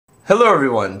Hello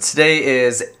everyone, today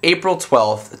is April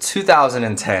 12th,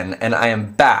 2010, and I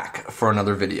am back for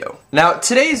another video. Now,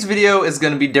 today's video is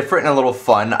going to be different and a little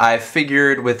fun. I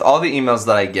figured with all the emails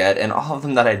that I get, and all of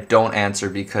them that I don't answer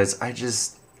because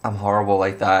I'm horrible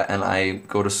like that, and I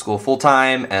go to school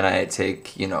full-time, and I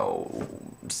take,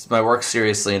 my work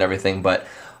seriously and everything, but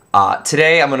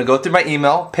today I'm going to go through my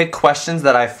email, pick questions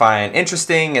that I find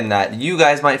interesting and that you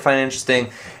guys might find interesting,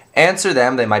 answer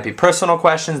them. They might be personal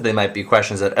questions, they might be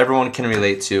questions that everyone can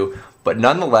relate to, but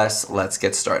nonetheless, let's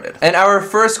get started. And our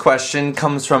first question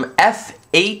comes from FHSBULL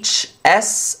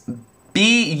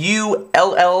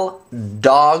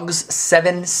Dogs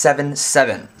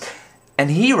 777.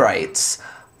 And he writes,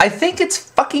 I think it's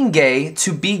fucking gay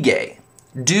to be gay.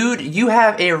 Dude, you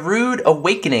have a rude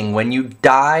awakening when you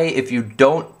die if you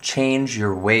don't change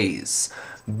your ways.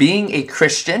 Being a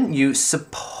Christian, you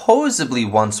supposedly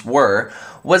once were,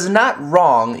 was not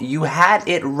wrong. You had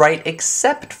it right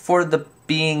except for the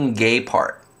being gay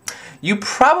part. You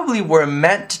probably were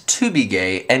meant to be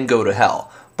gay and go to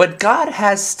hell, but God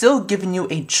has still given you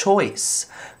a choice.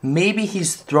 Maybe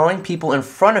He's throwing people in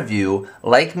front of you,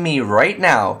 like me right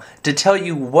now, to tell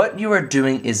you what you are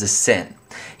doing is a sin.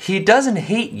 He doesn't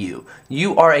hate you.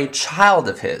 You are a child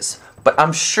of His, but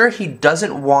I'm sure He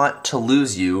doesn't want to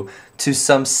lose you to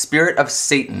some spirit of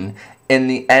Satan in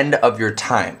the end of your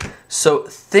time. So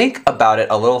think about it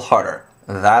a little harder.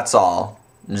 That's all,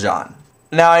 John.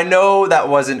 Now, I know that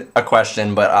wasn't a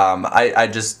question, but I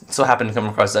just so happened to come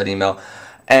across that email.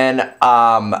 And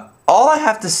all I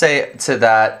have to say to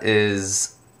that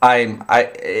is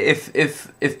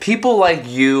if people like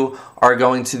you are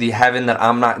going to the heaven that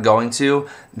I'm not going to,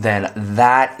 then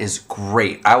that is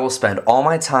great. I will spend all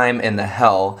my time in the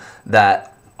hell that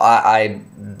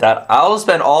I'll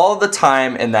spend all the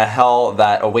time in the hell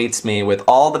that awaits me with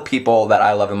all the people that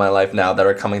I love in my life now that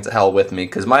are coming to hell with me,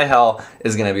 because my hell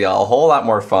is going to be a whole lot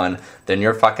more fun than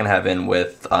your fucking heaven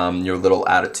with your little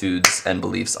attitudes and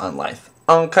beliefs on life.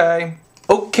 Okay?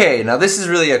 Okay, now this is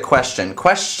really a question.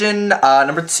 Question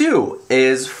number 2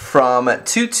 is from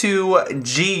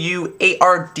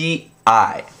TutuGuardi,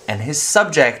 and his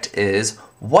subject is,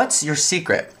 what's your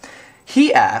secret?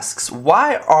 He asks,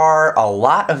 why are a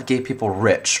lot of gay people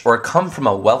rich or come from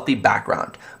a wealthy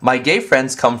background? My gay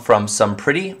friends come from some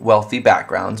pretty wealthy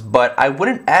backgrounds, but I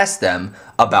wouldn't ask them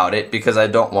about it because I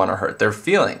don't want to hurt their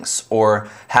feelings or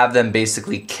have them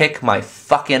basically kick my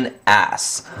fucking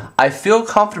ass. I feel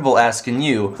comfortable asking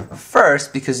you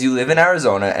first because you live in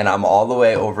Arizona and I'm all the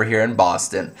way over here in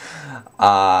Boston.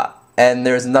 And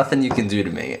there's nothing you can do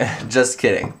to me. Just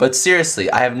kidding. But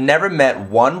seriously, I have never met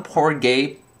one poor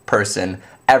gay person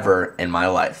ever in my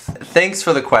life. Thanks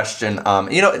for the question.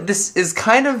 This is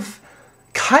kind of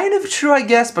true, I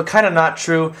guess, but kind of not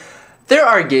true. There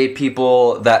are gay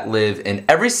people that live in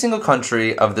every single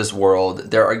country of this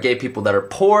world. There are gay people that are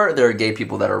poor. There are gay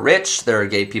people that are rich. There are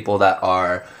gay people that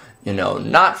are,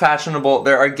 not fashionable.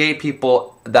 There are gay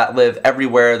people that live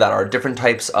everywhere that are different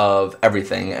types of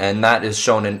everything, and that is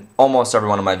shown in almost every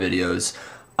one of my videos.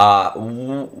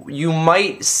 You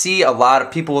might see a lot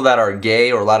of people that are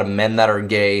gay, or a lot of men that are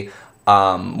gay,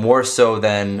 more so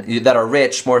than that are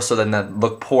rich, more so than that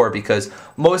look poor, because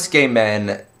most gay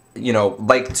men,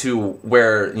 like to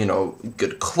wear,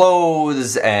 good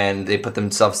clothes, and they put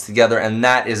themselves together, and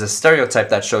that is a stereotype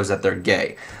that shows that they're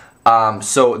gay.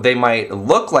 So they might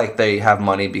look like they have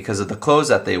money because of the clothes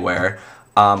that they wear.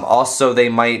 Also, they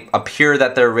might appear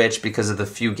that they're rich because of the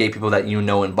few gay people that you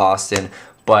know in Boston.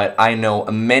 But I know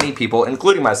many people,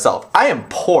 including myself. I am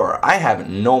poor. I have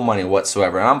no money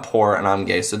whatsoever, and I'm poor and I'm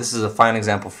gay. So this is a fine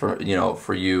example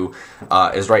for you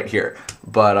is right here.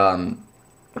 But I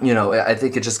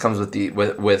think it just comes with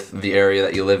the area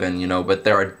that you live in. But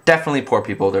there are definitely poor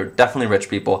people. There are definitely rich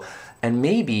people, and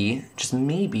maybe, just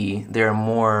maybe, there are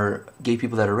more gay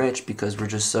people that are rich because we're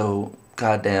just so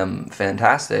goddamn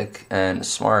fantastic and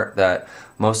smart that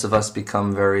most of us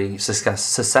become very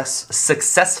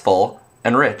successful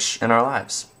and rich in our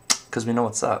lives, because we know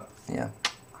what's up. Yeah,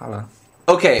 holla.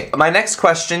 Okay, my next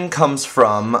question comes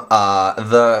from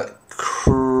the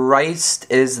Christ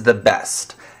is the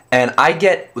best, and I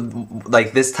get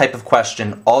like this type of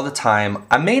question all the time.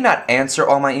 I may not answer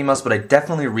all my emails, but I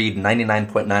definitely read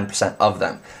 99.9% of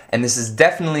them, and this is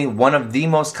definitely one of the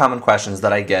most common questions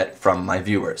that I get from my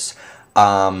viewers.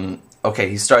 Okay,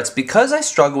 he starts, because I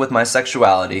struggle with my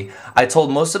sexuality, I told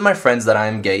most of my friends that I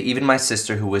am gay, even my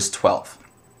sister who is 12.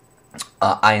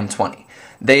 I am 20.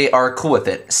 They are cool with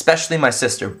it, especially my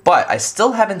sister, but I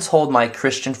still haven't told my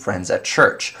Christian friends at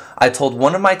church. I told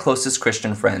one of my closest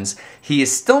Christian friends. He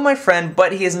is still my friend,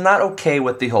 but he is not okay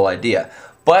with the whole idea.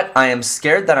 But I am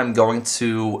scared that I'm going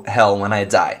to hell when I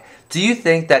die. Do you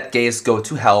think that gays go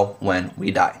to hell when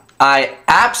we die? I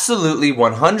absolutely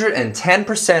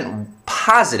 110%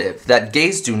 positive that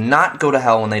gays do not go to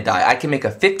hell when they die. I can make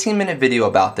a 15-minute video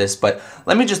about this, but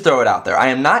let me just throw it out there. I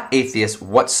am not atheist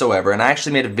whatsoever, and I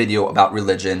actually made a video about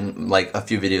religion like a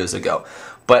few videos ago.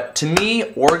 But to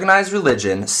me, organized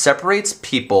religion separates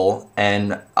people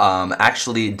and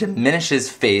actually diminishes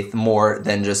faith more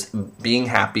than just being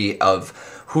happy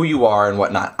of who you are and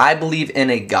whatnot. I believe in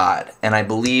a God, and I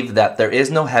believe that there is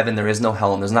no heaven, there is no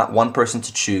hell, and there's not one person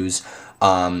to choose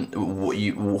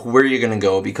where you're going to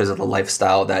go because of the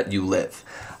lifestyle that you live.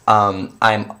 I'm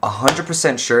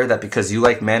 100% sure that because you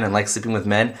like men and like sleeping with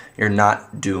men, you're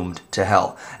not doomed to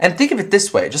hell. And think of it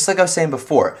this way, just like I was saying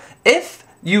before, if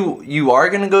you are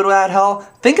going to go to that hell,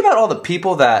 think about all the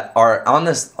people that are on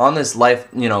this life,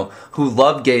 you know, who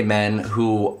love gay men,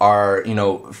 who are, you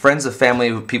know, friends of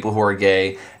family, people who are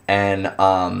gay, and,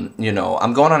 you know,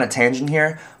 I'm going on a tangent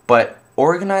here, but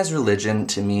organized religion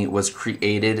to me was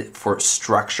created for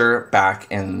structure back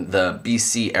in the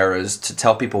BC eras to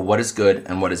tell people what is good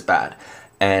and what is bad.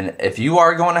 And if you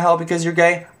are going to hell because you're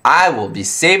gay, I will be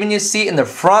saving you a seat in the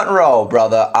front row,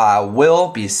 brother. I will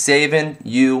be saving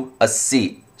you a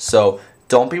seat. So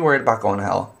don't be worried about going to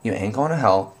hell. You ain't going to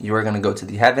hell. You are going to go to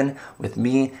the heaven with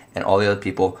me and all the other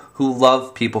people who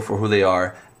love people for who they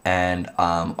are and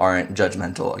aren't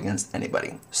judgmental against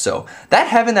anybody. So that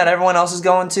heaven that everyone else is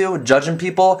going to, judging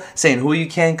people, saying who you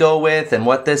can't go with and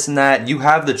what this and that, you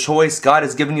have the choice, God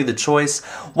has given you the choice.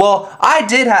 Well, I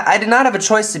did not have a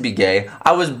choice to be gay.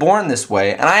 I was born this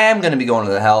way, and I am going to be going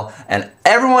to the hell, and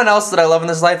everyone else that I love in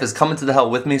this life is coming to the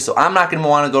hell with me, so I'm not going to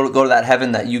want to go to that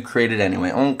heaven that you created anyway,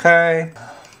 okay?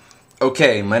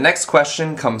 Okay, my next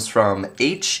question comes from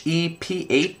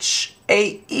HEPHAESTUSOS,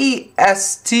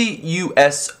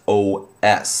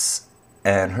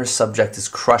 and her subject is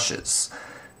crushes.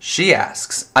 She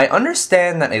asks, I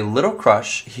understand that a little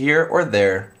crush here or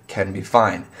there can be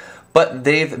fine, but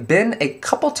they've been a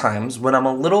couple times when I'm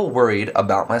a little worried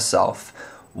about myself,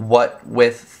 what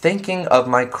with thinking of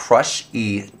my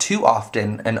crush-y too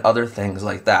often and other things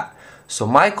like that. So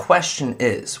my question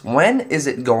is, when is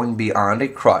it going beyond a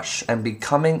crush and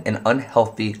becoming an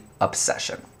unhealthy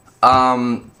obsession?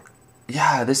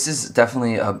 Yeah, this is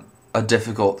definitely a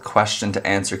difficult question to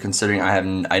answer considering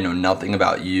I know nothing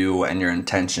about you and your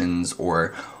intentions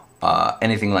or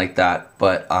anything like that.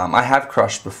 But I have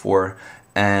crushed before,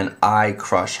 and I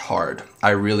crush hard. I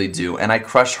really do. And I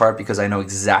crush hard because I know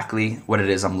exactly what it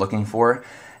is I'm looking for,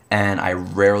 and I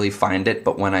rarely find it.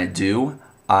 But when I do,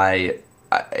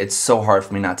 it's so hard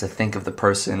for me not to think of the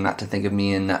person, not to think of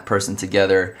me and that person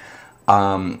together.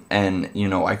 And, you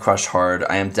know, I crush hard.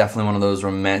 I am definitely one of those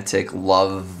romantic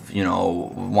love, you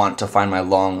know, want to find my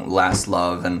long last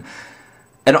love and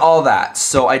all that.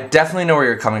 So I definitely know where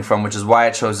you're coming from, which is why I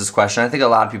chose this question. I think a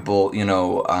lot of people, you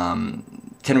know,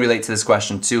 can relate to this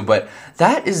question too, but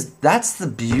that's the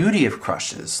beauty of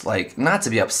crushes. Like, not to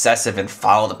be obsessive and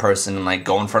follow the person and like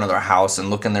go in front of their house and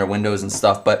look in their windows and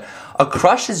stuff, but a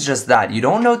crush is just that. You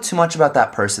don't know too much about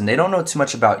that person. They don't know too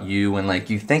much about you, and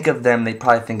like you think of them, they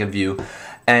probably think of you.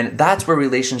 And that's where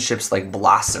relationships like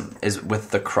blossom, is with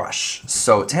the crush.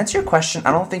 So to answer your question, I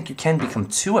don't think you can become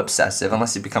too obsessive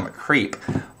unless you become a creep.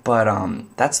 But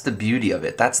that's the beauty of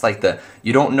it. That's like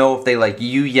you don't know if they like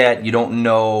you yet. You don't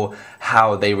know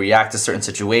how they react to certain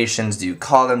situations. Do you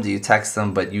call them? Do you text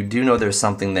them? But you do know there's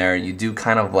something there. You do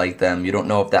kind of like them. You don't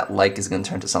know if that like is going to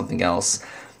turn to something else.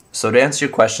 So to answer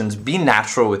your questions, be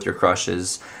natural with your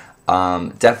crushes.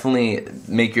 Definitely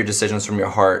make your decisions from your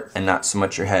heart and not so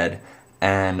much your head.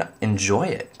 And enjoy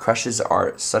it. Crushes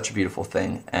are such a beautiful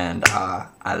thing, and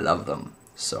I love them.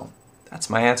 So that's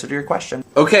my answer to your question.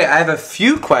 Okay, I have a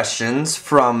few questions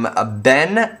from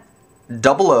Ben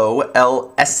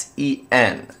OOLSEN.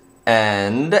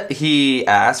 And he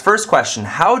asked, first question,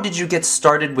 how did you get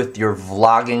started with your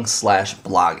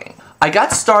vlogging/blogging? I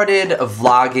got started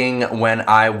vlogging when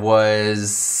I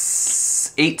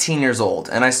was 18 years old,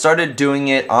 and I started doing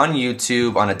it on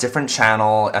YouTube on a different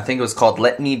channel. I think it was called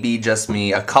Let Me Be Just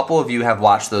Me. A couple of you have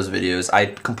watched those videos. I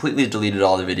completely deleted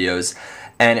all the videos,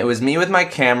 and it was me with my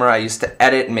camera. I used to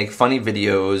edit and make funny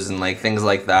videos and like things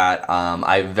like that.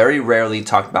 I very rarely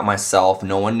talked about myself.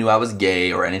 No one knew I was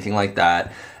gay or anything like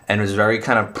that, and it was very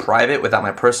kind of private without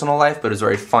my personal life, but it was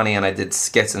very funny, and I did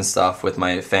skits and stuff with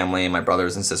my family and my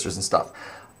brothers and sisters and stuff.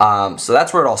 So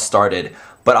that's where it all started.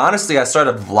 But honestly, I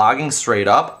started vlogging straight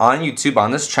up on YouTube on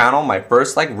this channel. My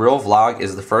first like real vlog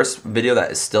is the first video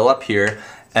that is still up here.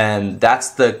 And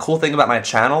that's the cool thing about my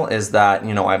channel, is that,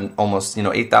 you know, I'm almost, you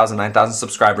know, 8,000, 9,000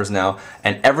 subscribers now,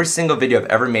 and every single video I've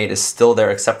ever made is still there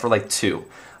except for like 2.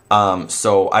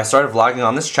 So I started vlogging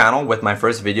on this channel with my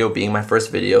first video being my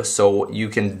first video, so you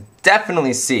can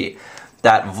definitely see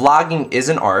that vlogging is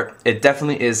an art. It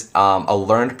definitely is a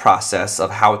learned process of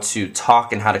how to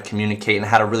talk and how to communicate and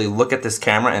how to really look at this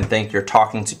camera and think you're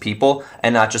talking to people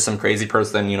and not just some crazy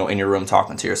person, you know, in your room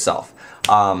talking to yourself.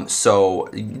 So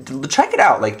check it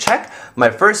out. Like, check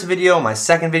my first video, my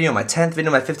second video, my 10th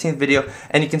video, my 15th video,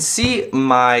 and you can see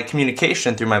my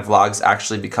communication through my vlogs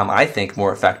actually become, I think,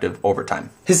 more effective over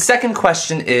time. His second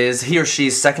question is, he or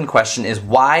she's second question is,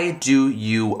 why do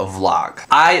you vlog?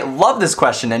 I love this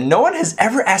question, and no one has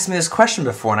ever asked me this question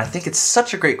before, and I think it's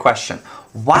such a great question.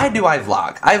 Why do I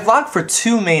vlog? I vlog for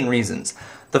two main reasons.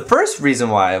 The first reason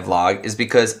why I vlog is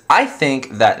because I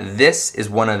think that this is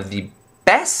one of the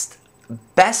best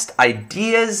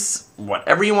ideas,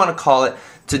 whatever you want to call it,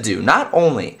 to do. Not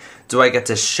only do I get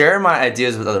to share my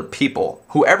ideas with other people,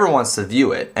 whoever wants to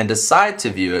view it, and decide to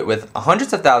view it with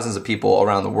hundreds of thousands of people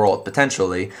around the world,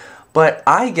 potentially, but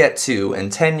I get to, in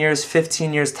 10 years,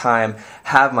 15 years time,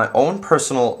 have my own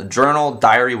personal journal,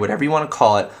 diary, whatever you want to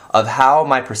call it, of how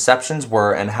my perceptions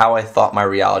were and how I thought my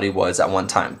reality was at one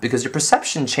time. Because your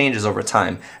perception changes over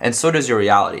time, and so does your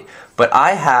reality. But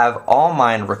I have all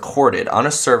mine recorded on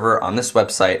a server on this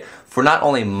website for not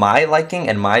only my liking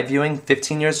and my viewing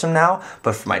 15 years from now,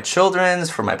 but for my children's,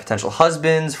 for my potential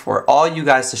husbands, for all you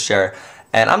guys to share.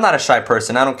 And I'm not a shy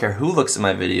person. I don't care who looks at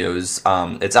my videos.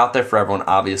 It's out there for everyone,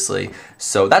 obviously.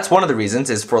 So that's one of the reasons,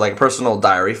 is for like a personal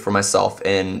diary for myself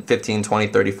in 15, 20,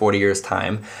 30, 40 years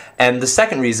time. And the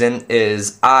second reason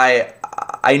is I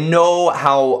know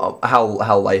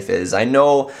how life is. I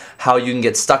know how you can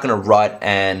get stuck in a rut,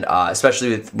 and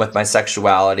especially with my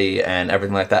sexuality and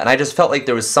everything like that. And I just felt like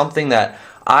there was something that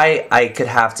I could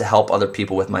have to help other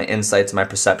people with my insights, my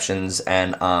perceptions,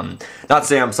 and not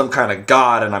say I'm some kind of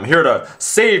god and I'm here to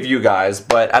save you guys,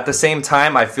 but at the same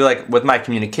time, I feel like with my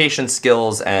communication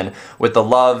skills and with the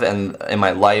love and in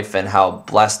my life and how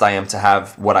blessed I am to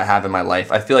have what I have in my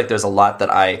life, I feel like there's a lot that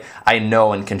I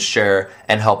know and can share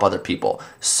and help other people.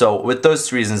 So with those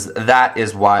two reasons, that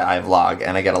is why I vlog,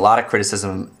 and I get a lot of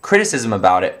criticism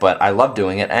about it, but I love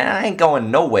doing it, and I ain't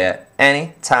going nowhere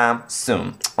anytime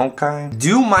soon, okay?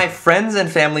 Do my friends and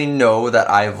family know that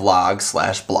I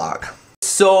vlog/blog?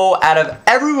 So out of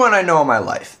everyone I know in my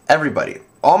life, everybody,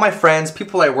 all my friends,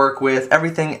 people I work with,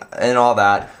 everything and all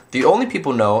that, the only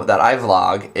people know that I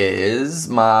vlog is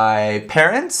my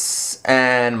parents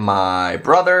and my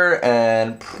brother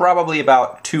and probably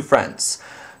about 2 friends.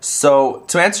 So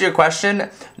to answer your question,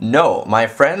 no, my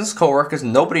friends, coworkers,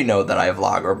 nobody know that I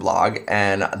vlog or blog,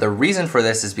 and the reason for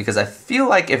this is because I feel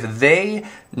like if they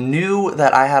knew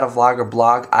that I had a vlog or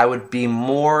blog, I would be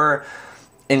more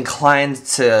inclined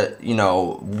to, you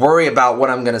know, worry about what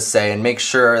I'm gonna say and make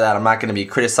sure that I'm not gonna be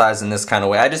criticized in this kind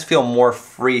of way. I just feel more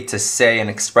free to say and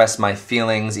express my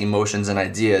feelings, emotions, and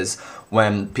ideas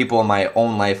when people in my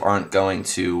own life aren't going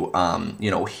to,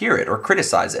 you know, hear it or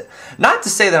criticize it. Not to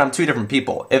say that I'm two different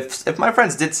people. If my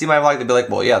friends did see my vlog, they'd be like,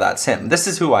 well, yeah, that's him. This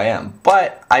is who I am.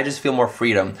 But I just feel more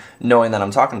freedom knowing that I'm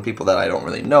talking to people that I don't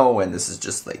really know, and this is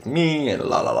just like me, and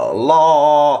la la la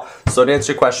la. So to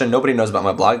answer your question, nobody knows about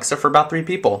my blog except for about 3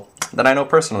 people that I know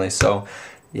personally. So,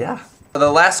 yeah.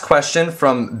 The last question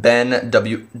from Ben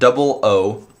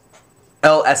WOOLSEN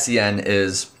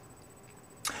is,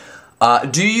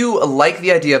 do you like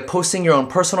the idea of posting your own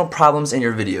personal problems in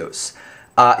your videos?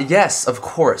 Yes, of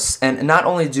course. And not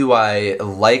only do I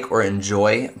like or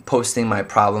enjoy posting my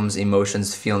problems,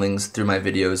 emotions, feelings through my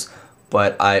videos,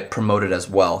 but I promote it as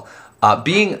well.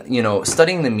 You know,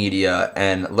 studying the media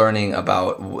and learning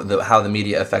about how the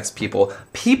media affects people,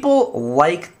 people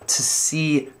like to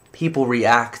see people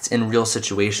react in real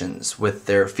situations with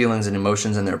their feelings and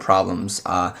emotions and their problems.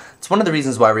 It's one of the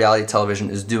reasons why reality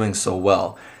television is doing so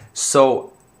well.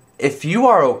 So if you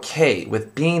are okay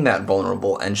with being that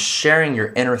vulnerable and sharing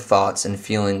your inner thoughts and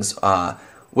feelings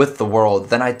with the world,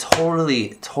 then I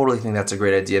totally think that's a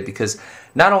great idea, because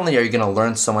not only are you going to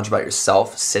learn so much about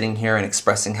yourself sitting here and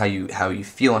expressing how you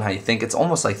feel and how you think, it's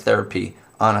almost like therapy,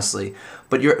 honestly,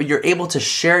 but you're able to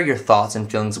share your thoughts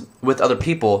and feelings with other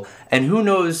people, and who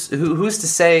knows, who's to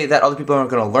say that other people aren't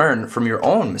going to learn from your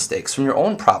own mistakes, from your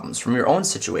own problems, from your own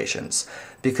situations.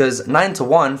 Because 9 to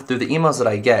 1, through the emails that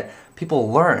I get,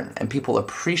 people learn and people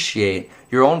appreciate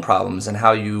your own problems and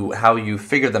how you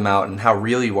figure them out and how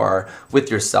real you are with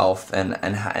yourself and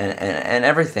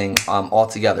everything all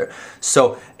together.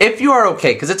 So if you are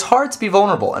okay, because it's hard to be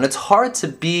vulnerable and it's hard to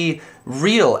be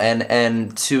real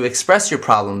and to express your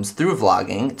problems through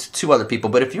vlogging to other people,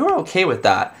 but if you're okay with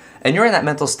that and you're in that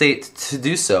mental state to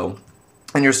do so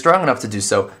and you're strong enough to do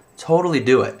so, totally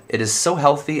do it. It is so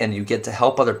healthy and you get to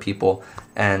help other people.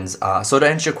 And so to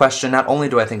answer your question, not only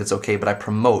do I think it's okay, but I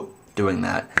promote doing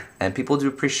that. And people do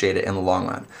appreciate it in the long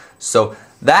run. So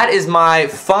that is my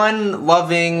fun,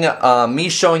 loving, me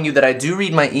showing you that I do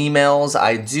read my emails.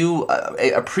 I do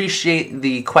appreciate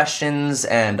the questions,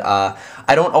 and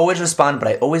I don't always respond, but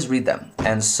I always read them.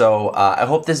 And so I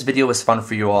hope this video was fun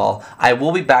for you all. I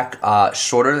will be back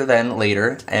shorter than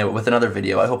later with another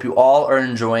video. I hope you all are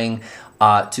enjoying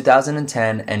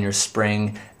 2010 and your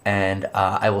spring, and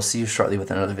I will see you shortly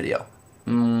with another video.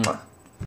 Mwah.